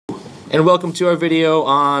And welcome to our video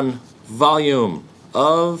on volume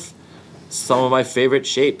of some of my favorite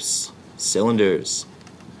shapes, cylinders,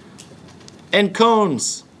 and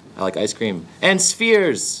cones, I like ice cream, and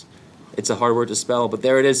spheres. It's a hard word to spell, but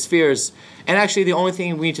there it is, spheres. And actually the only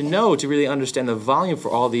thing we need to know to really understand the volume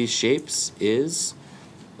for all these shapes is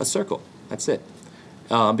a circle. That's it.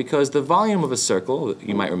 Because the volume of a circle,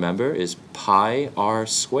 you might remember, is pi r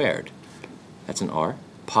squared. That's an r,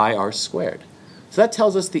 pi r squared. So that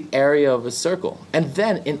tells us the area of a circle. And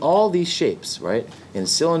then in all these shapes, right, in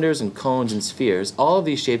cylinders and cones and spheres, all of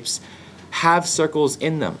these shapes have circles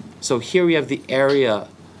in them. So here we have the area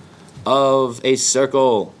of a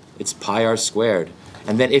circle. It's pi r squared.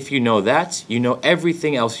 And then if you know that, you know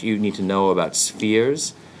everything else you need to know about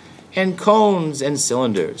spheres and cones and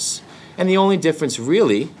cylinders. And the only difference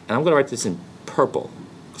really, and I'm going to write this in purple,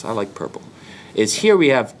 because I like purple, is here we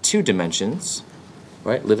have 2 dimensions,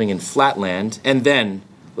 right, living in flat land, and then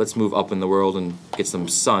let's move up in the world and get some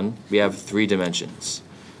sun. We have 3 dimensions.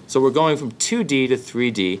 So we're going from 2D to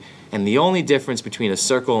 3D, and the only difference between a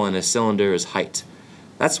circle and a cylinder is height.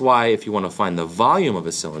 That's why if you want to find the volume of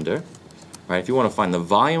a cylinder, right, if you want to find the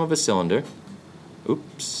volume of a cylinder,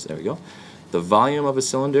 oops, there we go. The volume of a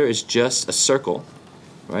cylinder is just a circle,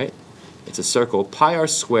 right? It's a circle, pi r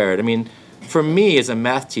squared. I mean, for me as a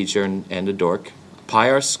math teacher and a dork, pi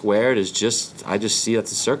r squared is just, I just see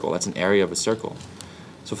that's a circle. That's an area of a circle.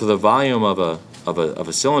 So for the volume of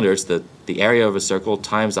a cylinder, it's the area of a circle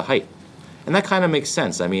times the height. And that kind of makes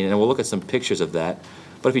sense. I mean, and we'll look at some pictures of that.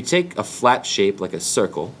 But if you take a flat shape like a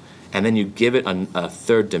circle, and then you give it a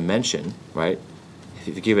third dimension, right?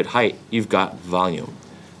 If you give it height, you've got volume.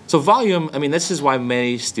 So volume, I mean, this is why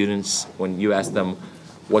many students, when you ask them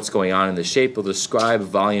what's going on in the shape, will describe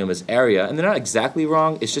volume as area, and they're not exactly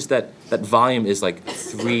wrong. It's just that volume is like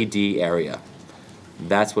 3D area.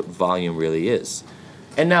 That's what volume really is.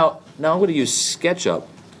 And now I'm going to use SketchUp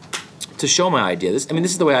to show my idea. This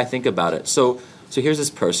is the way I think about it. So here's this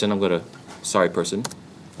person. I'm going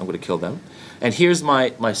to kill them. And here's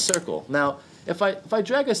my circle. Now, if I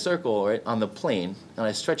drag a circle right on the plane and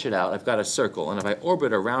I stretch it out, I've got a circle, and if I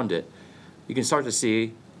orbit around it, you can start to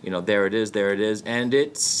see, you know, there it is, and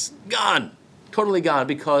it's gone, totally gone,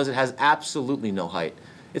 because it has absolutely no height.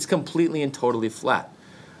 It's completely and totally flat.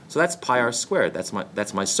 So that's pi r squared.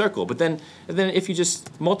 That's my circle. But then if you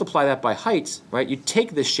just multiply that by height, right? You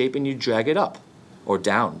take this shape and you drag it up or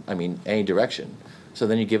down. I mean, any direction. So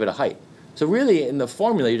then you give it a height. So really, in the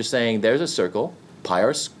formula, you're just saying there's a circle, pi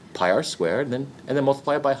r squared, and then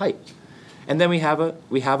multiply it by height. And then we have a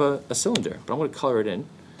cylinder. But I'm going to color it in.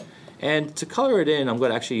 And to color it in, I'm going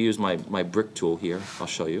to actually use my brick tool here. I'll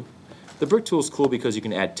show you. The brick tool is cool because you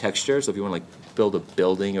can add texture, so if you want to like build a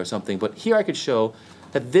building or something. But here I could show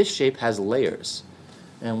that this shape has layers.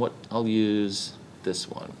 And I'll use this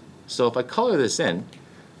one. So if I color this in,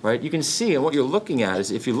 right, you can see, and what you're looking at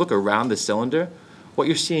is, if you look around the cylinder, what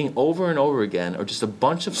you're seeing over and over again are just a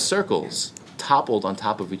bunch of circles toppled on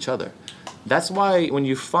top of each other. That's why when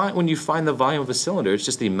you find the volume of a cylinder, it's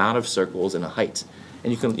just the amount of circles and a height.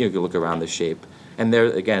 And you can look around the shape, and there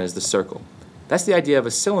again is the circle. That's the idea of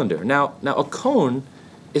a cylinder. Now a cone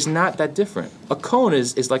is not that different. A cone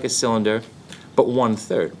is like a cylinder, but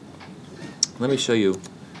 1/3. Let me show you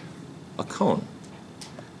a cone.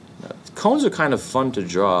 Now, cones are kind of fun to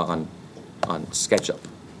draw on SketchUp,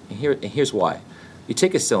 and here's why. You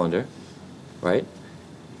take a cylinder, right,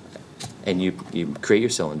 and you create your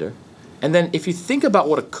cylinder, and then if you think about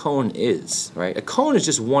what a cone is, right, a cone is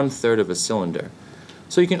just 1/3 of a cylinder.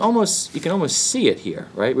 So you can almost see it here,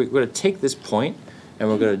 right? We're going to take this point and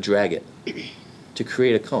we're going to drag it to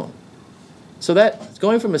create a cone. So that's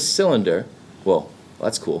going from a cylinder, well,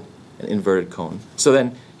 that's cool, an inverted cone. So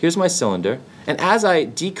then here's my cylinder, and as I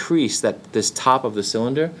decrease this top of the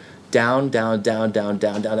cylinder down to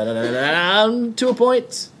a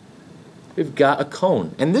point, we've got a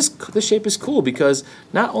cone. And this shape is cool because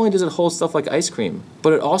not only does it hold stuff like ice cream,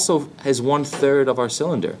 but it also has 1/3 of our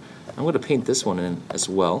cylinder. I'm going to paint this one in as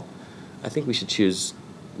well. I think we should choose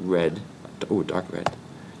red. Oh, dark red.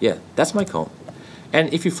 Yeah, that's my cone.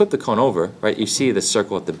 And if you flip the cone over, right, you see the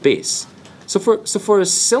circle at the base. So for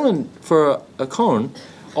a cone,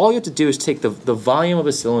 all you have to do is take the volume of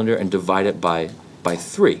a cylinder and divide it by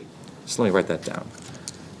 3. So let me write that down.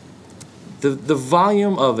 The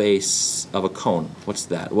volume of a cone, what's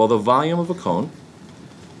that? Well, the volume of a cone,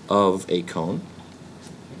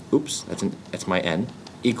 oops, that's my n,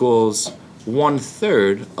 equals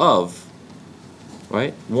 1/3 of,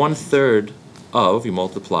 right? 1/3 of, you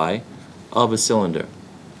multiply, of a cylinder.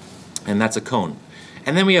 And that's a cone.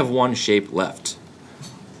 And then we have one shape left.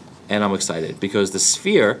 And I'm excited because the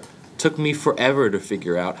sphere Took me forever to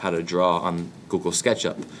figure out how to draw on Google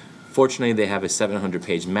SketchUp. Fortunately, they have a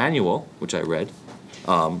 700-page manual, which I read,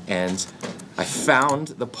 and I found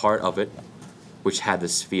the part of it which had the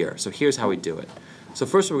sphere. So here's how we do it. So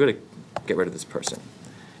first we're going to get rid of this person.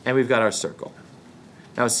 And we've got our circle.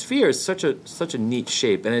 Now a sphere is such a neat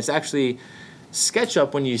shape, and it's actually,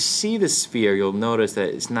 SketchUp, when you see the sphere, you'll notice that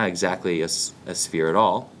it's not exactly a sphere at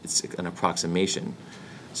all. It's an approximation.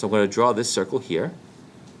 So I'm going to draw this circle here.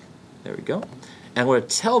 There we go. And I'm going to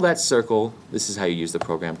tell that circle, this is how you use the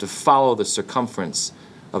program, to follow the circumference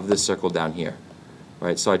of this circle down here.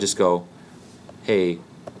 Right? So I just go, hey,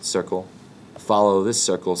 circle, follow this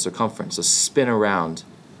circle's circumference. So spin around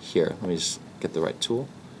here. Let me just get the right tool.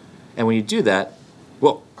 And when you do that,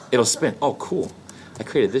 whoa, it'll spin. Oh, cool. I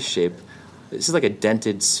created this shape. This is like a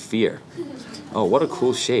dented sphere. Oh, what a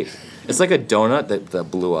cool shape. It's like a donut that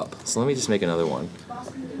blew up. So let me just make another one.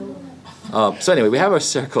 So anyway, we have our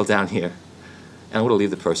circle down here. And I'm going to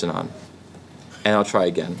leave the person on. And I'll try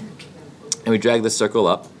again. And we drag the circle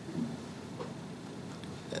up.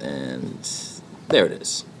 And there it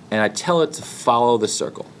is. And I tell it to follow the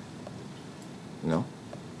circle. You know?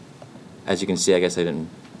 As you can see, I guess I didn't...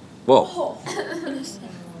 Whoa.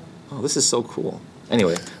 Oh, this is so cool.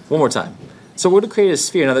 Anyway, one more time. So we're going to create a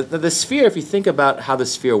sphere. Now, the sphere, if you think about how the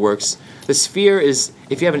sphere works, the sphere is,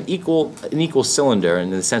 if you have an equal cylinder,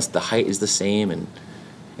 and in the sense the height is the same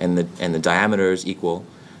and the diameter is equal,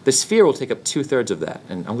 the sphere will take up 2/3 of that.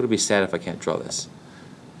 And I'm going to be sad if I can't draw this.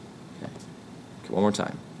 Okay, one more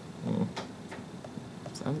time.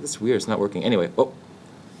 That's weird. It's not working. Anyway, oh,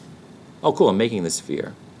 cool. I'm making the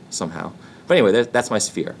sphere somehow. But anyway, that's my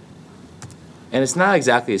sphere. And it's not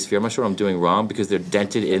exactly a sphere. I'm not sure what I'm doing wrong because they're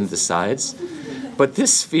dented in the sides. But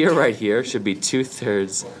this sphere right here should be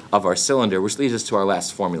 2/3 of our cylinder, which leads us to our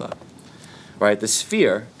last formula. Right? The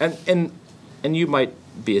sphere, and you might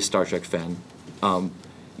be a Star Trek fan.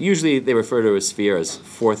 Usually they refer to a sphere as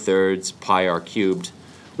 4/3 pi r cubed,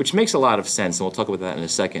 which makes a lot of sense, and we'll talk about that in a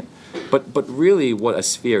second. But really what a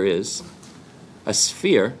sphere is, a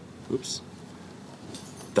sphere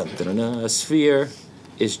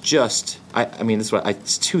is just, I mean, it's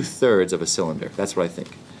 2/3 of a cylinder. That's what I think.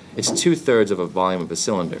 It's 2/3 of a volume of a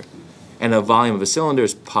cylinder. And the volume of a cylinder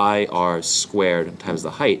is pi r squared times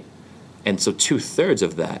the height. And so 2/3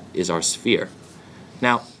 of that is our sphere.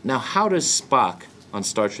 Now how does Spock on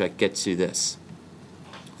Star Trek get to this?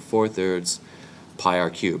 4/3 pi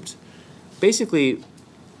r cubed. Basically,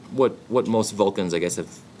 what most Vulcans, I guess,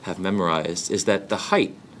 have memorized is that the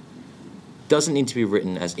height doesn't need to be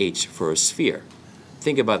written as h for a sphere.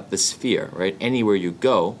 Think about the sphere, right? Anywhere you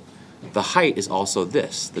go, the height is also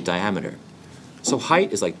this, the diameter. So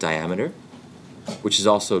height is like diameter, which is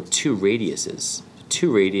also 2 radiuses. 2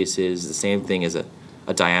 radiuses is the same thing as a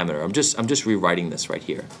diameter. I'm just rewriting this right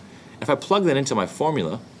here. If I plug that into my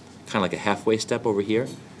formula, kind of like a halfway step over here,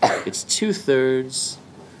 it's 2/3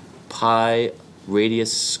 pi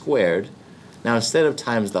radius squared. Now instead of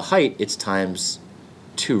times the height, it's times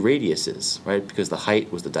 2 radiuses, right? Because the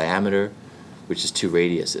height was the diameter, which is 2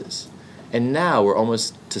 radiuses. And now we're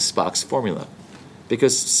almost to Spock's formula.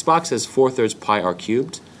 Because Spock says 4/3 pi r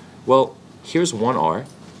cubed. Well, here's 1 r.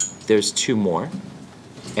 There's 2 more.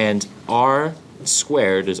 And r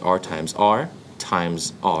squared is r times r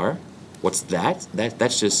times r. What's that?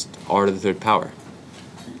 That's just r to the 3rd power.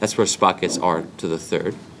 That's where Spock gets r to the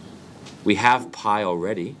 3rd. We have pi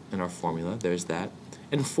already in our formula. There's that.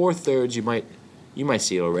 And 4/3, you might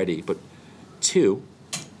see it already, but 2,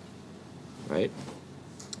 right?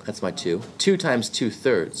 That's my 2. 2 times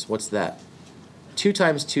 2/3, what's that? 2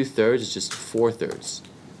 times 2/3 is just 4/3.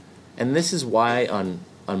 And this is why on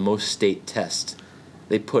most state tests,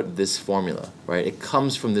 they put this formula, right? It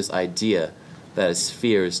comes from this idea that a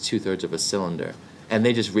sphere is 2/3 of a cylinder, and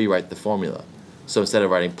they just rewrite the formula. So instead of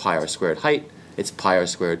writing pi r squared height, it's pi r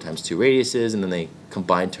squared times 2 radiuses, and then they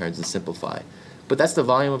combine terms and simplify. But that's the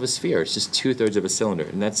volume of a sphere. It's just 2/3 of a cylinder.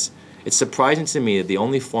 And it's surprising to me that the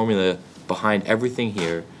only formula behind everything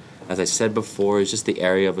here, as I said before, is just the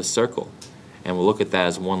area of a circle. And we'll look at that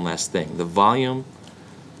as one last thing. The volume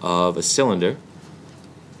of a cylinder,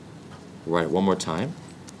 we'll write it one more time,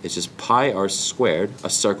 is just pi r squared, a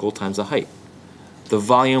circle, times the height. The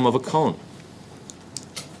volume of a cone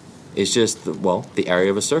is just, the area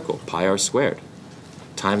of a circle, pi r squared,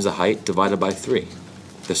 times the height divided by 3.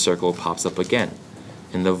 The circle pops up again.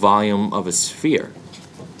 And the volume of a sphere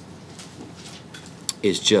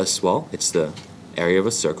is just, it's the area of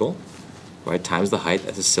a circle, right, times the height,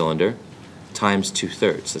 that's a cylinder, times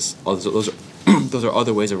 2/3. Those are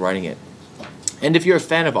other ways of writing it. And if you're a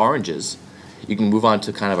fan of oranges, you can move on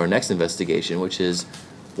to kind of our next investigation, which is,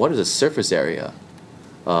 what is a surface area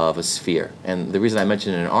of a sphere. And the reason I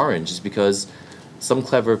mention an orange is because some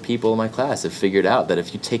clever people in my class have figured out that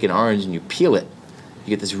if you take an orange and you peel it, you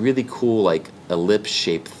get this really cool, like,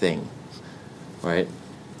 ellipse-shaped thing, right?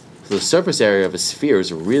 So the surface area of a sphere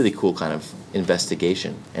is a really cool kind of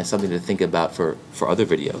investigation and something to think about for other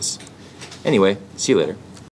videos. Anyway, see you later.